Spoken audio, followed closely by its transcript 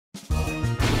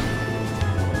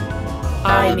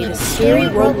I made a scary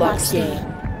Roblox game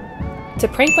to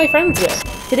prank my friends with.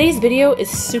 Today's video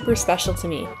is super special to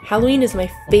me. Halloween is my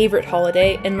favorite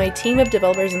holiday, and my team of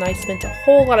developers and I spent a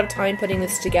whole lot of time putting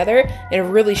this together in a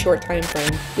really short time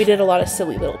frame. We did a lot of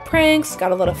silly little pranks,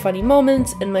 got a lot of funny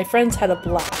moments, and my friends had a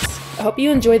blast. I hope you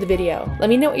enjoyed the video. Let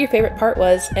me know what your favorite part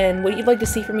was and what you'd like to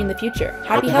see from me in the future.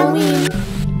 Happy Halloween!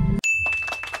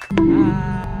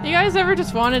 You guys ever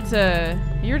just wanted to...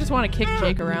 You just want to kick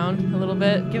Jake around a little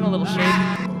bit? Give him a little shake?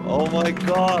 Oh my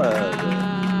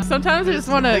god. Sometimes I just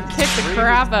want to kick the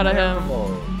crap out of him.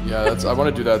 Yeah, I want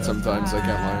to do that sometimes, I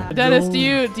can't lie. Dennis, do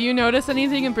you notice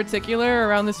anything in particular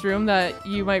around this room that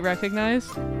you might recognize?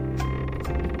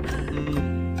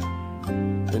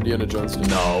 Indiana Jones.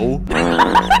 No.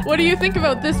 What do you think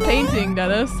about this painting,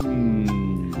 Dennis?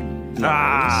 It's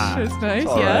nice,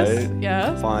 yes. Right.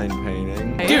 Yes. Fine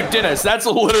painting. Dude, Dennis, that's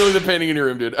literally the painting in your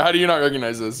room, dude. How do you not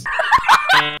recognize this?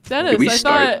 Dennis,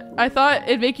 I thought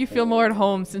it'd make you feel more at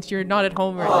home since you're not at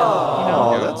home right now. You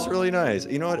know? Oh, that's really nice.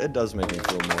 You know what? It does make me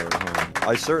feel more at home.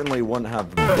 I certainly wouldn't have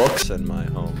books in my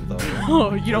home, though.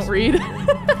 Oh, you don't read?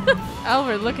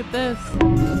 Albert, look at this.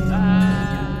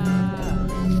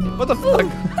 What the fuck?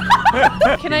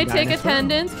 Can I take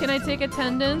attendance? Can I take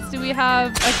attendance? Do we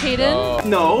have a Caden?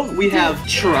 No, we have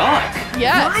Truck.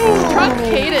 Yes, Truck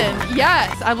Caden.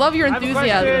 Yes, I love your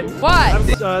enthusiasm. What?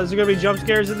 Is there gonna be jump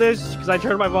scares in this? Because I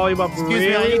turned my volume up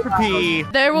really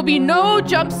loud. There will be no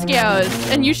jump scares,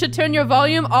 and you should turn your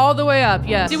volume all the way up.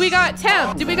 Yes. Do we got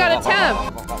Temp? Do we got a Temp?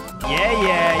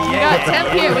 Yeah. We got Temp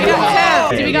here. We got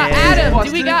Temp. Do we got Adam?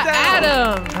 Do we got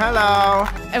Adam? Hello.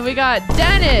 And we got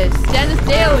Dennis. Dennis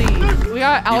Daly. We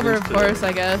got Albert, of course,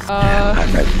 I guess.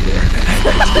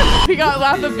 We got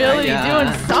Laughability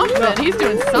doing something. He's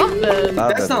doing something.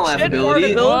 That's not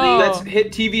Laughability. That's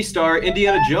hit TV star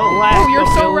Indiana Jones. Oh, you're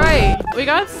so right. We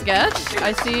got Sketch.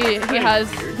 I see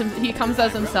he comes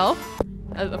as himself.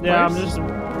 Of course. I'm just.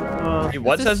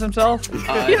 What says himself? I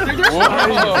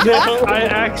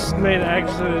made an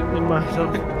accident in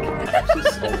myself.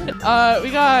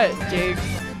 We got Jake.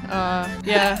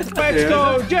 Yeah. Let's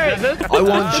go, Jake! I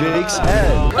want Jake's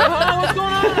head. What's going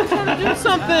on? I'm trying to do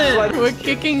something. We're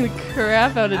kicking the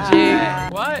crap out of Jake.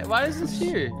 Why is this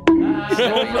here?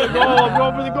 I'm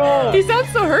going for the goal! He sounds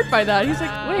so hurt by that. He's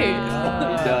like, wait.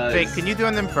 Jake, can you do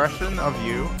an impression of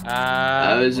you?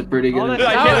 That was a pretty good.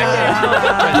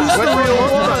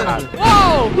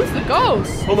 Whoa! Who's the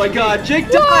ghost? Oh my god, Jake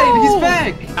died! He's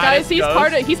back! Guys, he's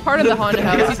part of the haunted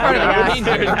house. He's part of the house.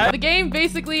 The game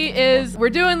basically is we're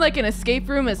doing like an escape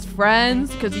room as friends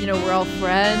because you know we're all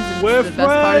friends. And We're the best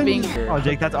part of being. Oh,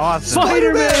 Jake, that's awesome.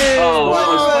 Spider-Man! Oh,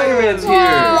 Spider-Man's here!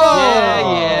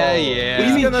 Yeah. What do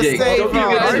you mean, Jake? Don't be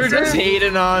You're just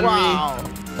hating on me.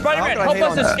 Spider-Man, help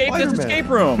us escape this escape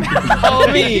room. Follow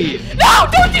me! No!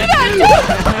 Don't do that!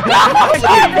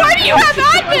 Dude! Why do you have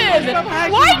admin?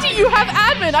 Why do you have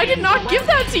admin? I did not give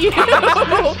that to you!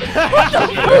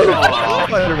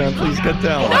 Spider-Man, please get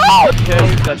down. No!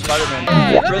 Okay, that's Spider-Man.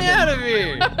 Get me out of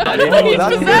here!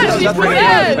 He's possessed! He's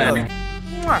possessed!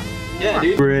 Yeah,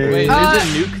 dude. Wait, there's a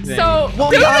nuke thing. So,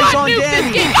 do not nuke this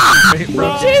game!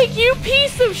 Jake, you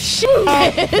piece of shit!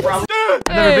 I've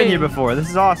never been here before. This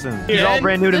is awesome. This is all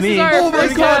brand new to me. Oh my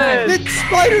god! It's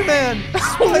Spider-Man!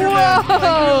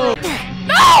 Whoa!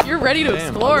 No! You're ready to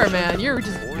explore, man. You're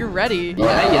ready.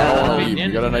 Yeah. We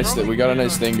got a nice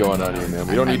thing going on here, man.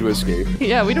 We don't need to escape.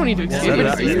 Yeah, we don't need to escape. We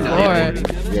just explore.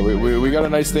 Yeah, we got a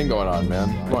nice thing going on,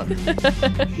 man. Come on.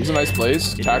 It's a nice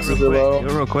place. Taxes are low.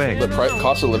 Real quick. The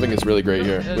cost of living is really great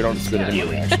here. We don't spend any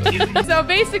money, actually. So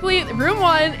basically, room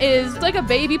 1 is like a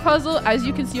baby puzzle, as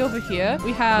you can see over here.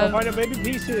 We have. Find the baby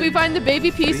pieces. We find the baby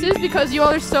pieces because you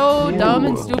all are so dumb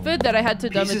and stupid that I had to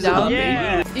dumb it down.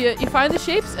 Yeah. You find the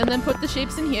shapes and then put the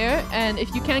shapes in here, and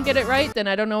if you can't get it right, then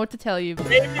I don't know what to tell you.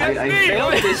 I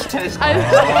failed this test.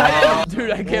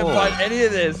 Dude, I can't find any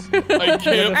of this. I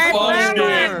can't find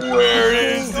it. Where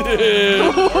is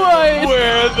it? What?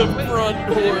 Where the front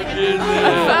door is I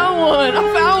it? found one.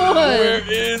 Where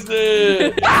is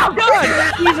it? Oh God!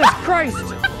 Jesus Christ!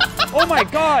 Oh my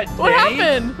God! What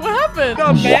happened? What happened?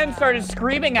 The man started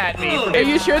screaming at me. Are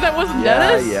you sure that wasn't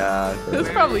Dennis? Yeah. It was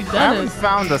probably I haven't Dennis.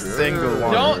 found a single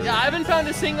one. I haven't found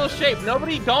a single shape.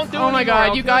 Nobody, don't do it. Oh my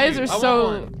God, you guys are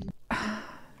so.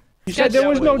 You said there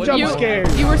was no jump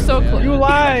scares. You were so close. You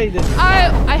lied.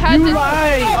 I had You to.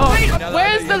 lied. Oh,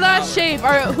 where's the last shape?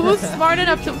 Who's smart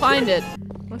enough to find it?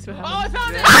 What's what happened? I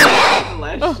found it.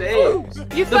 Last shape.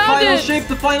 You The found final it. shape,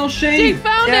 the final shape. Jake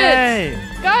found Yay. it.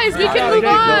 Guys, we can move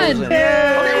on.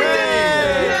 Yeah.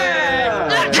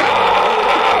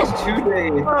 2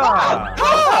 days.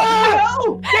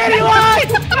 hell? Danny lied!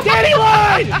 Danny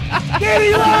lied!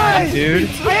 Danny lied! Dude.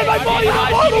 I had my volume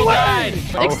up all the way!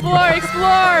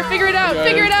 Explore! Figure it out!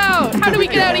 Figure it out! How do we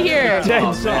get out of here?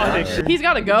 Dead Sonic. He's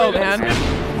gotta go, man.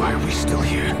 Why are we still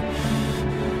here?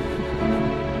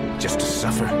 Just to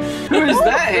suffer. Who is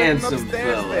that handsome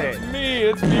fella? It's me.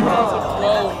 It's me.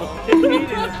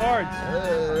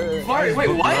 Wait,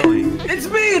 what? It's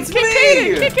me! It's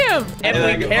me! Kick him! If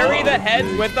we carry the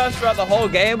heads with us throughout the whole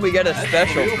game, we get a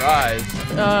special prize.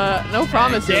 No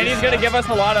promises. Danny's gonna give us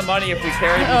a lot of money if we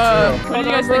carry these through. What do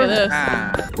you guys think of this?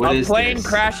 A plane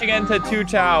crashing into 2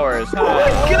 towers.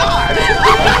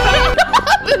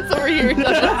 This over here.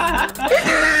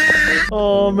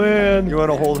 Oh man. You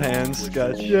want to hold hands,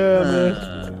 Sketch? Yeah,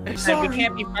 man. And we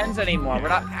can't be friends anymore. We're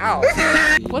not out.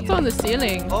 What's on the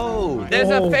ceiling? Oh. There's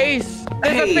a face.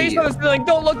 There's a face on the ceiling.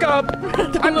 Don't look up.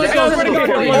 I'm look so up. I'm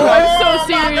so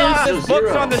serious. There's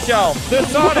books on the shelf. There's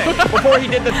Sonic before he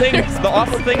did the thing, the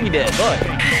awful thing he did. Look.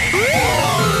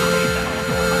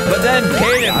 But then,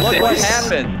 Kaden, look what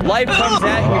happened. Life comes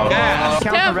at you fast.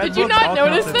 Tim, did you not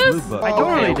notice this? I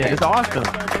totally did. It's awesome.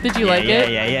 Did you like it?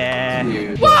 Yeah.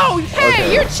 Whoa!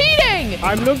 Hey, you're cheating!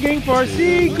 I'm looking for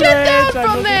secrets. Get down I'm from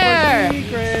looking there! for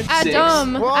secrets.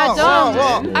 Adam,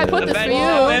 Adam, I put this for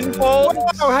you.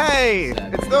 Oh, hey!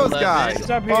 It's those guys. What's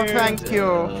up Oh, here? thank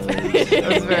you.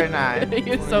 That's very nice.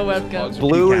 You're so welcome.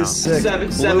 Blue is 6. Seven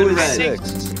Blue is red.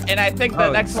 6. And I think the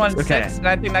next one's okay. 6, and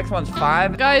I think next one's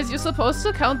 5. Guys, you're supposed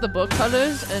to count the book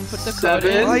colors and put the code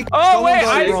 7. in. Like, Oh, wait,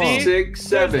 someone I got it see. 6,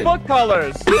 There's 7. book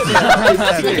colors.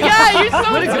 Yeah, you're so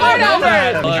smart,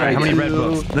 Albert! How many red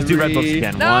books? Let's do red books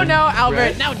again. No, 1, no,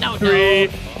 Albert. No. 3.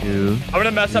 2. I'm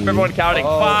gonna mess up everyone counting.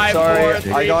 5, sorry. 4,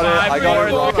 3, I got it. 5, I got it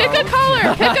 4, wrong. Pick a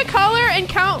color. Pick a color and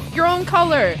count your own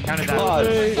color. Counted God,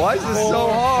 that. why is this so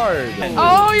hard?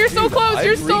 Oh, you're so close.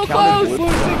 You're so close.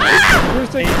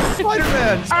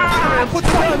 Spider-Man! Spider-Man, put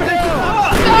the gun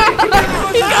down!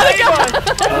 He's gotta go.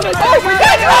 Oh, run!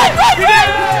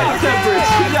 Temperance,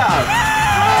 good job.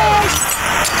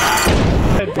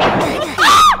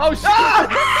 Oh, shit!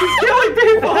 He's killing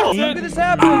people! Look at this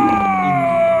happen! I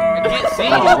can't see.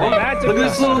 That's a Look at good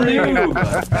this little noob.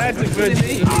 That's a good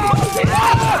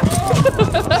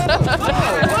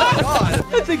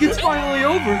I think it's finally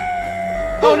over.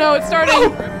 Oh no, it's starting. No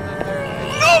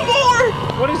more!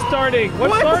 What is starting?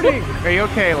 What's starting? Are you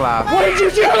okay, Laugh? What did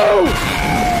you do? Oh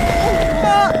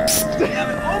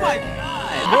my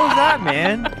god! What was that,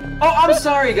 man? Oh, I'm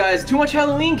sorry, guys. Too much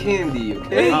Halloween candy,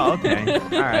 okay? Oh, okay.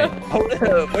 Alright.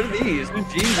 What are these? What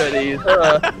jeans are these?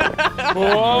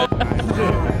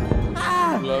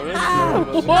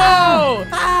 Whoa!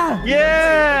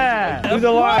 Yeah! Do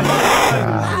the line.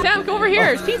 Sam, come over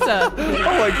here. It's pizza.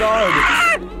 Oh my god!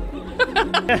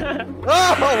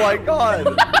 Oh my god!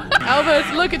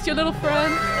 Albert, look, it's your little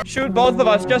friend. Shoot both of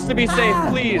us just to be safe,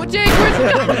 please. Well, Jake, where's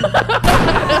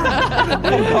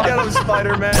Get him,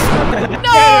 Spider-Man!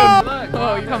 No!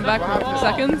 Oh, you come back for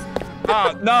seconds?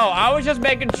 No, I was just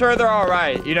making sure they're all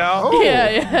right, you know? Yeah,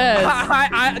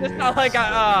 yes. It's not like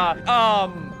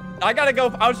I gotta go.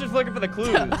 I was just looking for the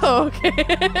clues. Oh, okay.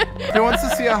 Who wants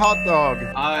to see a hot dog?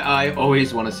 I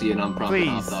always want to see an unprompted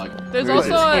hot Please. dog. There's Where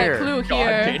is also it? a Here. clue God,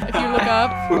 here Jake. if you look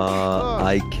up.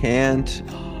 I can't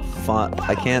find.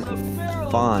 I can't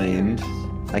find.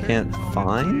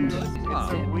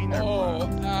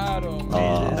 Oh,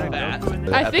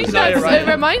 Adam. I think No, you're right. it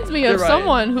reminds me of You're right.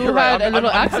 someone who You're right. had a little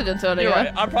accident You're earlier.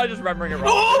 right. I'm probably just remembering it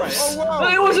wrong. Oops! You're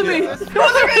right. It wasn't me! It wasn't me!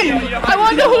 I want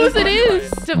to know whose it is.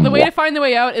 So the way to find the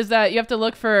way out is that you have to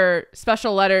look for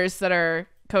special letters that are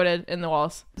coded in the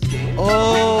walls.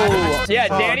 Oh! Yeah,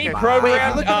 Danny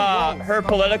programmed her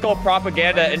political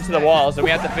propaganda into the walls, and we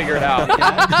have to figure it out.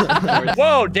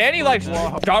 Whoa, Danny likes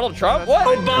Donald Trump? What?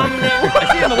 I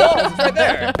see it in the walls. It's right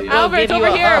there. Albert,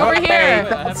 over here, over here.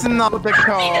 That's not the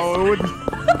code.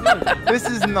 This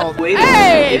is not.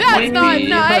 Hey, that's not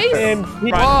nice. And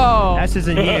Whoa. That's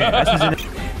isn't here. That's isn't.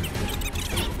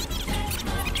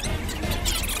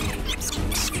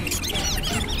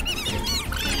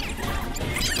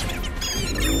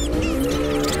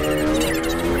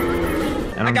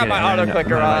 I got my auto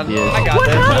clicker on. Ideas. I got What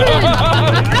this.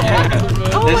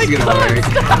 Oh This my is gonna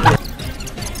god.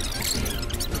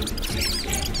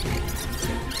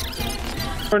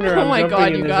 corner, Oh I'm my jumping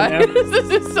god, in, you there's guys. an F.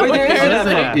 This is so Wait, there is an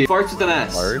embarrassing. F. Farts with an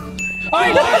S.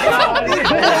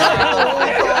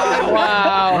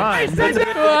 Wow. Run.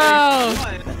 Wow.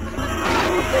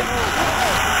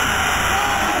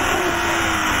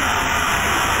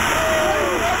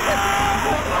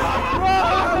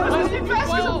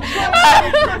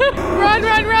 Run,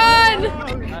 run, run!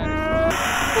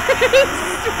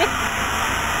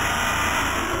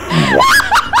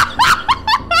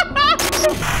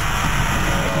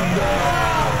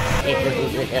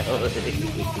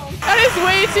 That is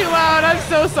way too loud. I'm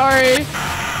so sorry.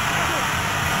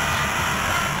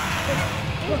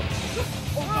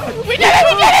 We did it!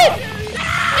 We did it!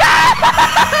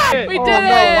 Yeah! We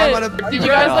did it! Did you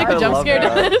guys like the jump scare to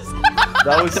this?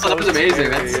 That was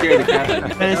amazing. That scared the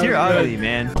cat. Man, you're ugly,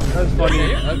 man. That's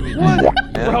funny.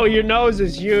 What? Bro, your nose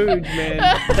is huge, man.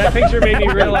 That picture made me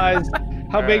realize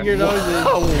how big your nose is.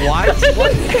 Oh, what?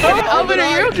 Alvin,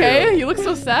 are you okay? You look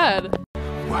so sad.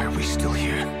 Why are we still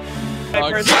here? Ew!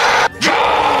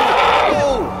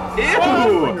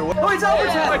 Oh, it's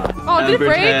Albert's head. Oh, did it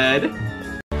break? Head.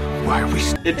 Why are we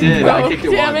It did. I kicked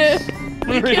it Damn once. it.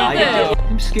 You killed it.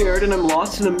 I'm scared and I'm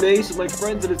lost in a maze with my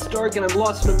friends and it's dark and I'm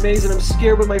lost in a maze and I'm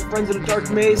scared with my friends in a dark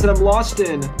maze that I'm lost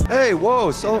in. Hey,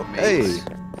 whoa, so, hey.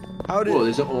 How did... Whoa,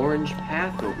 there's an orange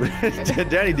path over there.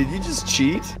 Danny, did you just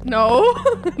cheat? No.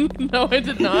 No, I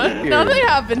did not. Nothing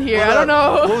happened here. I don't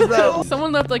know. What was that?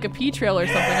 Someone left like a pea trail or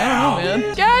something. I don't know,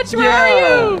 man. Sketch, where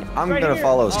are you? I'm gonna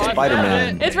follow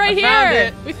Spider-Man. It's right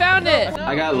here. We found it.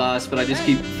 I got lost, but I just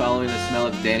keep following the smell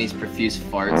of Danny's profuse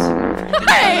farts.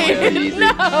 Hey,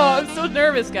 no, I'm so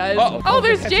nervous, guys. Oh,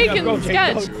 there's Jake and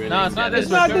Sketch. No, it's not this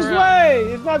It's not this way.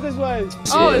 It's not this way.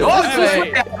 Oh, I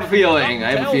have a feeling.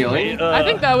 I have a feeling. I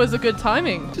think that was a good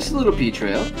timing. Just a little pea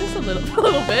trail. Just a little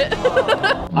bit.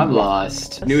 I'm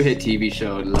lost. New hit TV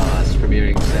show Lost,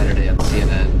 premiering Saturday on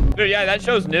CNN. Dude, yeah, that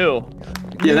show's new.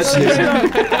 Yeah, that's new.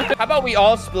 How about we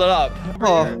all split up?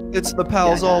 Oh, it's the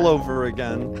pals all over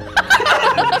again.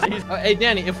 Hey,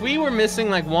 Danny, if we were missing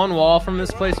like one wall from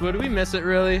this place, would we miss it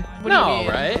really? What do you No, mean?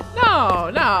 right?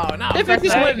 No. If it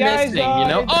just went missing, you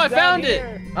know? Oh, I found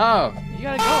it! Oh. You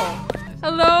gotta go.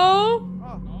 Hello?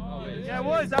 Yeah, it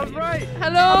was. I was right.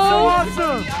 Hello? So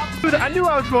awesome. Dude, I knew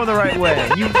I was going the right way.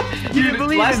 You didn't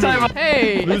believe Last in me. time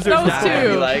Hey, it's those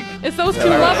two. Like, It's those two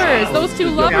lovers. Those two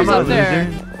lovers I'm a up there.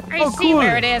 loser. I see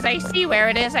where it is. I see where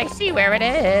it is. I see where it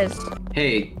is.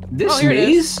 Hey, this here it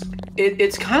is. maze,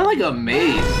 it's kind of like a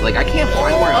maze. Like, I can't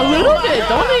find where A I'm little going. bit,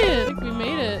 don't it? I think we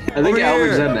made it. I think Over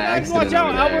Albert's here. had an accident Watch out.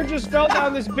 over there. Albert just fell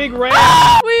down this big ramp.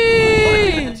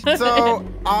 Whee! So,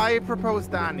 I propose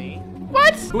Danny.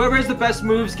 What? Whoever has the best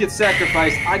moves gets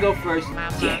sacrificed. I go first.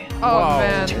 Yeah. Oh,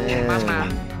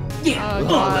 man. Yeah. Oh,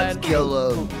 God.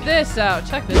 Kill him. This out.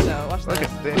 Check this out. Watch Look this.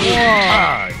 at this.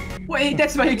 Ah, Wait,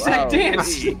 that's my exact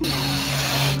dance.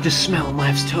 Just smell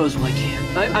life's toes while I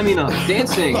can. I mean,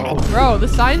 dancing. Bro, the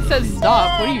sign says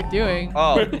stop. What are you doing?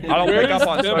 oh, I don't pick up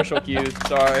on social cues.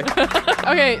 Sorry.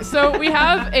 Okay, so we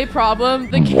have a problem.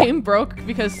 The game broke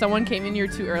because someone came in here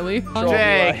too early.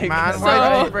 Jake, man. So- Why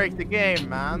did you break the game,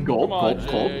 man? Gulp, gulp,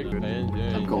 gulp.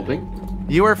 I'm gulping.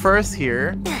 You were first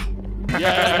here.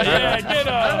 Yeah, get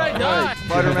up.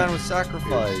 Spider-Man was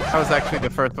sacrificed. I was actually the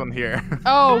first one here.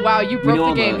 Oh, wow, you broke know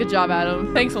the game. that. Good job,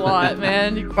 Adam. Thanks a lot,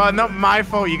 man. Well, not my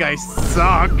fault. You guys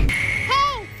suck.